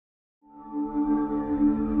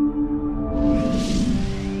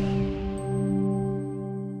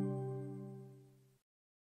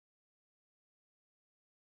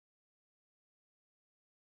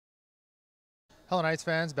Hello Knights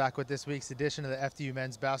fans, back with this week's edition of the FDU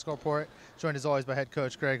Men's Basketball Report, joined as always by head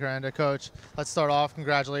coach Greg Herenda. Coach, let's start off.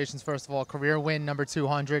 Congratulations, first of all, career win number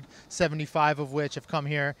 200, 75 of which have come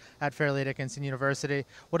here at Fairleigh Dickinson University.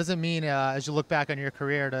 What does it mean as you look back on your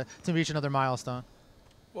career to reach another milestone?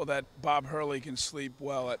 Well, that Bob Hurley can sleep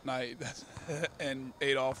well at night, and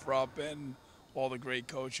Adolph Rupp and all the great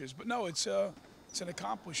coaches. But no, it's an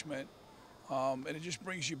accomplishment, and it just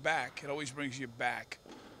brings you back. It always brings you back,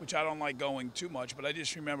 which I don't like going too much. But I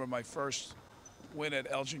just remember my first win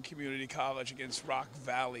at Elgin Community College against Rock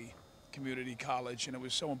Valley Community College, and it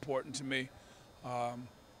was so important to me.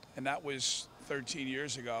 And that was 13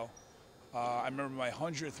 years ago. I remember my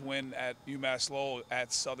 100th win at UMass Lowell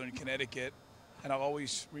at Southern Connecticut. And I'll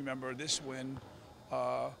always remember this win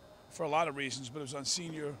for a lot of reasons, but it was on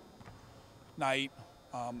senior night.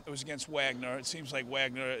 It was against Wagner. It seems like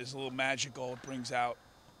Wagner is a little magical. It brings out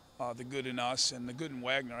the good in us and the good in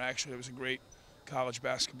Wagner. Actually, it was a great college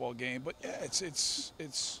basketball game. But yeah, it's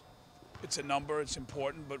a number. It's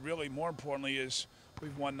important, but really more importantly is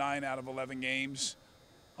we've won 9 out of 11 games.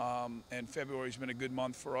 And February's been a good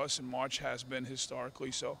month for us, and March has been historically.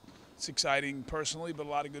 So it's exciting personally, but a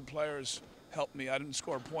lot of good players helped me. I didn't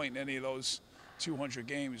score a point in any of those 200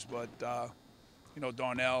 games, but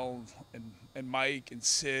Darnell and Mike and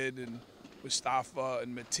Sid and Mustafa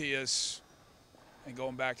and Matthias, and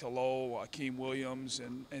going back to Lowell, Akeem Williams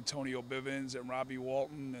and Antonio Bivens and Robbie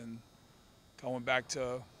Walton, and going back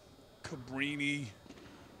to Cabrini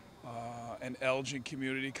and Elgin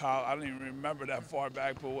Community College. I don't even remember that far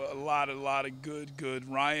back, but a lot of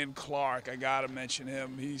good. Ryan Clark, I gotta mention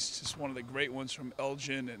him. He's just one of the great ones from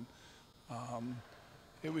Elgin, and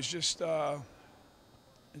it was just it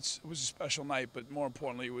was a special night, but more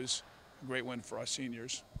importantly, it was a great win for our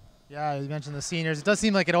seniors. Yeah, you mentioned the seniors. It does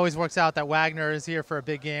seem like it always works out that Wagner is here for a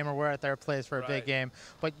big game or we're at their place for a big game.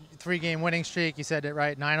 But 3-game winning streak, you said it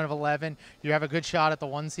right, 9 out of 11. You have a good shot at the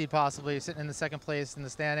 1 seed possibly. You're sitting in the second place in the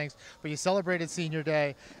standings. But you celebrated senior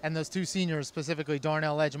day, and those 2 seniors, specifically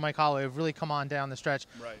Darnell Edge and Mike Holloway, have really come on down the stretch.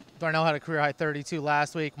 Right. Darnell had a career high 32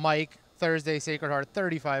 last week. Mike, Thursday, Sacred Heart,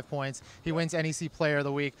 35 points. He wins NEC Player of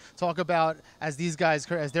the Week. Talk about, as these guys,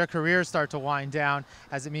 as their careers start to wind down,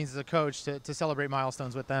 as it means as a coach to celebrate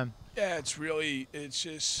milestones with them. Yeah, it's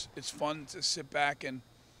fun to sit back, and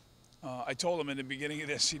I told them in the beginning of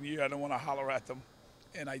their senior year I don't want to holler at them,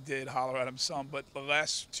 and I did holler at them some, but the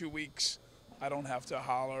last 2 weeks I don't have to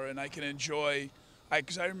holler, and I can enjoy,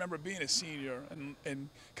 because I remember being a senior and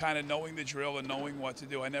kind of knowing the drill and knowing what to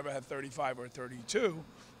do. I never had 35 or 32,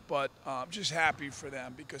 but I'm just happy for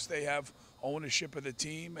them because they have ownership of the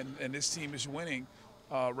team, and this team is winning.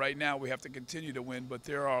 Right now we have to continue to win, but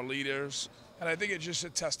they're our leaders. And I think it's just a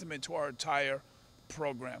testament to our entire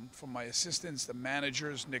program, from my assistants, the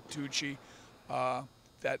managers, Nick Tucci,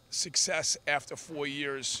 that success after 4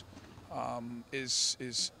 years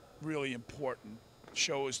is really important.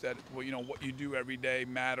 Shows that what you do every day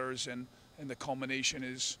matters, and the culmination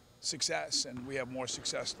is success. And we have more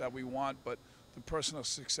success that we want, but the personal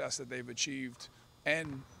success that they've achieved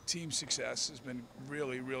and team success has been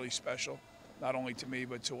really, really special, not only to me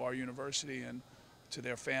but to our university and to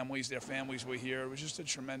their families. Their families were here. It was just a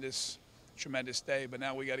tremendous day. But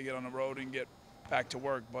now we got to get on the road and get back to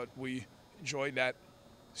work. But we enjoyed that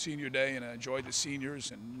senior day, and I enjoyed the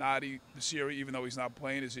seniors. And Nadi this year, even though he's not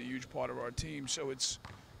playing, is a huge part of our team. So it's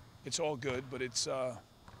all good. But it's time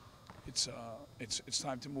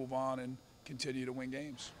to move on and continue to win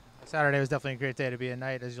games. Saturday was definitely a great day to be a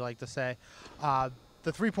Knight, as you like to say.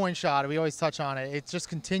 The 3-point shot, we always touch on it. It just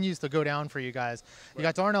continues to go down for you guys. You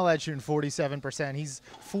got Darnell Edge shooting 47%. He's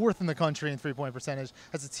 4th in the country in 3-point percentage.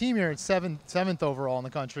 As a team, you're at 7th overall in the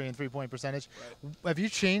country in 3-point percentage. Right. Have you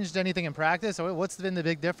changed anything in practice? Or what's been the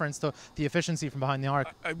big difference to the efficiency from behind the arc?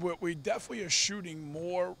 We definitely are shooting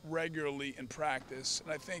more regularly in practice.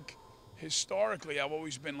 And I think historically I've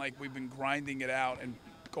always been like we've been grinding it out and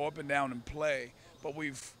go up and down and play. But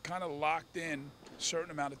we've kind of locked in a certain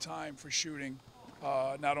amount of time for shooting.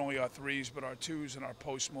 Not only our threes, but our twos and our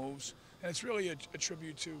post moves. And it's really a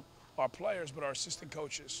tribute to our players, but our assistant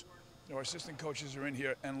coaches. Our assistant coaches are in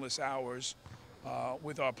here endless hours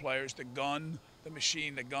with our players. The gun, the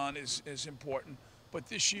machine, the gun is important. But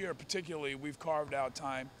this year particularly, we've carved out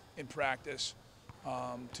time in practice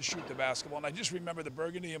to shoot the basketball. And I just remember the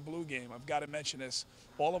burgundy and blue game. I've got to mention this.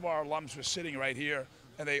 All of our alums were sitting right here,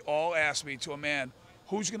 and they all asked me to a man,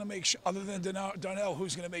 who's going to make, other than Darnell,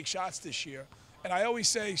 who's going to make shots this year? And I always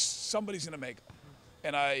say somebody's going to make them.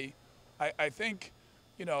 And I think,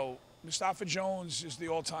 Mustafa Jones is the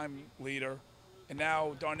all-time leader, and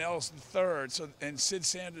now Darnell's the 3rd. So, and Sid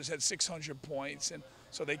Sanders had 600 points. And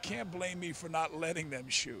So they can't blame me for not letting them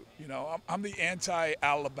shoot. You know, I'm the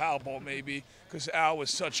anti-Al Labalbo maybe, because Al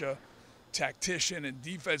was such a tactician and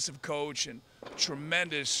defensive coach and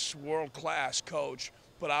tremendous world-class coach.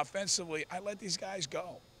 But offensively, I let these guys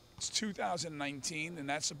go. It's 2019, and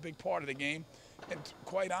that's a big part of the game. And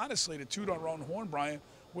quite honestly, to toot our own horn, Brian,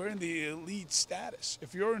 we're in the elite status.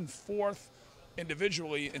 If you're in 4th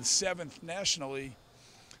individually and 7th nationally,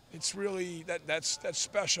 it's really that's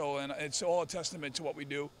special, and it's all a testament to what we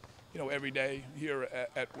do, you know, every day here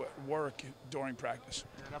at work during practice.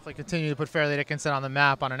 Yeah, definitely continue to put Fairleigh Dickinson on the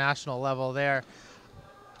map on a national level there.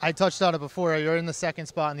 I touched on it before. You're in the 2nd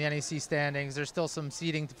spot in the NEC standings. There's still some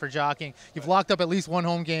seeding for jockeying. You've locked up at least one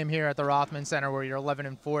home game here at the Rothman Center, where you're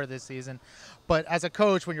 11-4 this season. But as a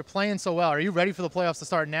coach, when you're playing so well, are you ready for the playoffs to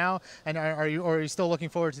start now? And are you still looking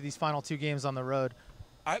forward to these final 2 games on the road?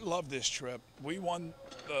 I love this trip. We won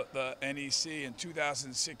the NEC in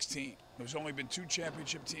 2016. There's only been 2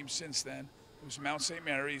 championship teams since then. It was Mount St.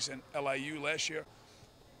 Mary's and LIU last year.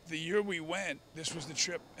 The year we went, this was the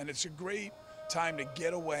trip, and it's a great time to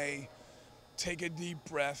get away, take a deep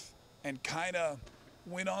breath, and kind of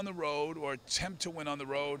win on the road or attempt to win on the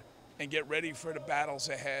road and get ready for the battles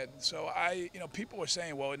ahead. So people are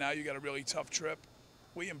saying, well, now you got a really tough trip.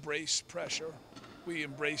 We embrace pressure. We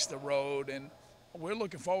embrace the road, and we're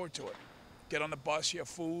looking forward to it. Get on the bus, you have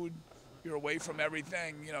food, you're away from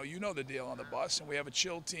everything. You know the deal on the bus, and we have a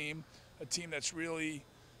chill team, a team that's really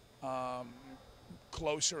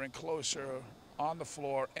closer and closer on the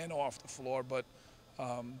floor and off the floor. But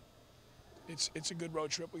it's a good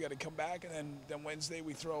road trip. We got to come back, and then Wednesday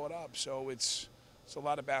we throw it up. So it's a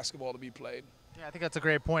lot of basketball to be played. Yeah, I think that's a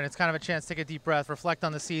great point. It's kind of a chance to take a deep breath, reflect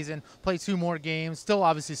on the season, play 2 more games, still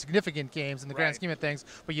obviously significant games in the grand scheme of things,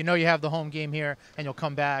 but you have the home game here, and you'll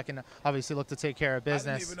come back and obviously look to take care of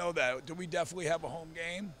business. I didn't even know that. Do we definitely have a home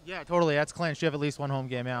game? Yeah, totally. That's clinched. You have at least one home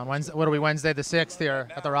game now. Wednesday, what are we, Wednesday the 6th here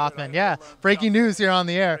at the Rothman? Yeah, breaking news here on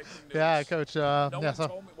the air. Yeah, Coach. No one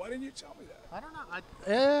told me. Why didn't you tell me that? I don't know.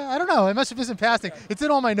 I don't know. It must have been passing. It's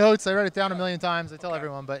in all my notes. I wrote it down a million times. I tell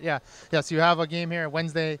everyone. But yeah, so you have a game here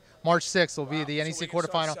Wednesday, March 6th will be the NEC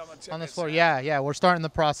quarterfinal on this floor. Yeah, we're starting the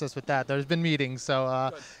process with that. There's been meetings,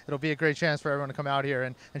 so it'll be a great chance for everyone to come out here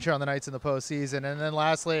and cheer on the Knights in the postseason. And then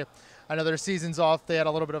lastly, I know their season's off. They had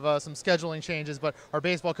a little bit of some scheduling changes, but our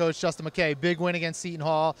baseball coach, Justin McKay, big win against Seton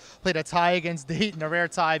Hall, played a tie against Dayton, a rare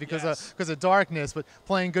tie because of darkness, but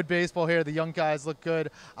playing good baseball here. The young guys look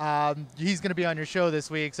good. He's going to be on your show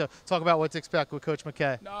this week, so talk about what to expect with Coach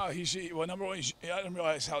McKay. No, number one, I didn't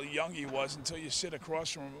realize how young he was until you sit across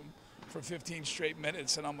from him for 15 straight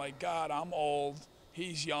minutes, and I'm like, God, I'm old.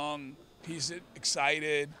 He's young. He's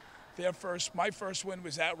excited. My first win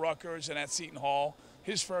was at Rutgers and at Seton Hall.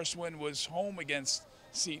 His first win was home against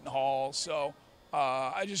Seton Hall. So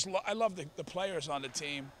I love the players on the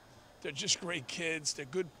team. They're just great kids.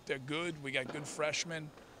 They're good. We got good freshmen.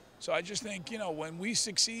 So I just think, when we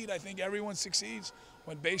succeed, I think everyone succeeds.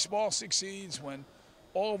 When baseball succeeds, when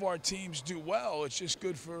all of our teams do well, it's just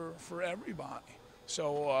good for everybody.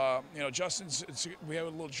 So, we have a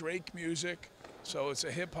little Drake music. So it's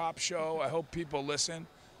a hip-hop show. I hope people listen.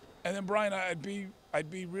 And then, Brian, I'd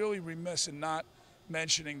be really remiss in not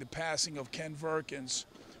mentioning the passing of Ken Verkins,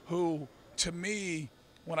 who, to me,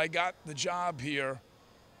 when I got the job here,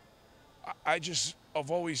 I've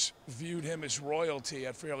always viewed him as royalty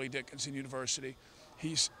at Fairleigh Dickinson University.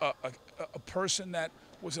 He's a person that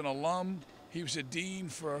was an alum. He was a dean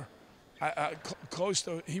for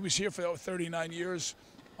he was here for 39 years.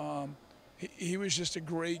 He was just a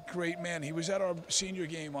great, great man. He was at our senior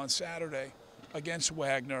game on Saturday against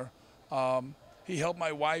Wagner. He helped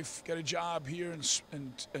my wife get a job here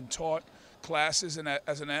and taught classes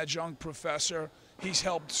as an adjunct professor. He's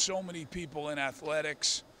helped so many people in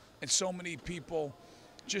athletics and so many people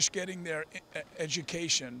just getting their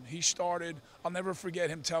education. He started, I'll never forget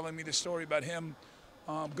him telling me the story about him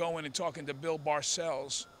going and talking to Bill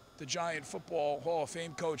Parcells, the Giant Football Hall of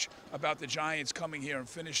Fame coach, about the Giants coming here and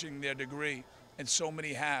finishing their degree. And so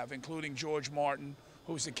many have, including George Martin,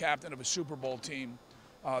 who's the captain of a Super Bowl team.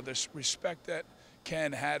 The respect that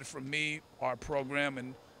Ken had from me, our program,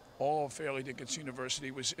 and all of Fairleigh Dickinson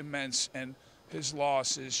University was immense, and his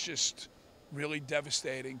loss is just really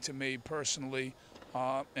devastating to me personally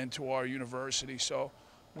and to our university. So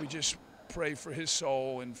we just pray for his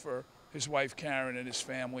soul and for his wife Karen and his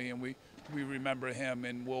family, and we remember him,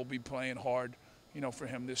 and we'll be playing hard, for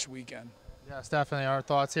him this weekend. Yes, definitely. Our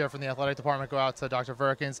thoughts here from the athletic department go out to Dr.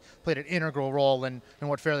 Verkins. Played an integral role in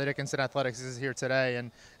what Fairleigh Dickinson Athletics is here today,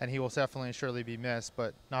 and he will definitely surely be missed,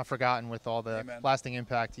 but not forgotten with all the Amen. lasting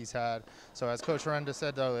impact he's had. So as Coach Herenda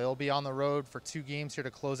said, though, they'll be on the road for 2 games here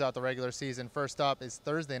to close out the regular season. First up is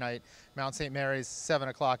Thursday night, Mount St. Mary's, 7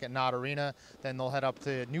 o'clock at Knott Arena. Then they'll head up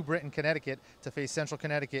to New Britain, Connecticut to face Central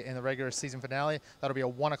Connecticut in the regular season finale. That'll be a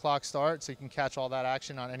 1 o'clock start, so you can catch all that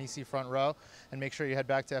action on NEC Front Row. And make sure you head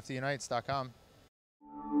back to FDUnites.com.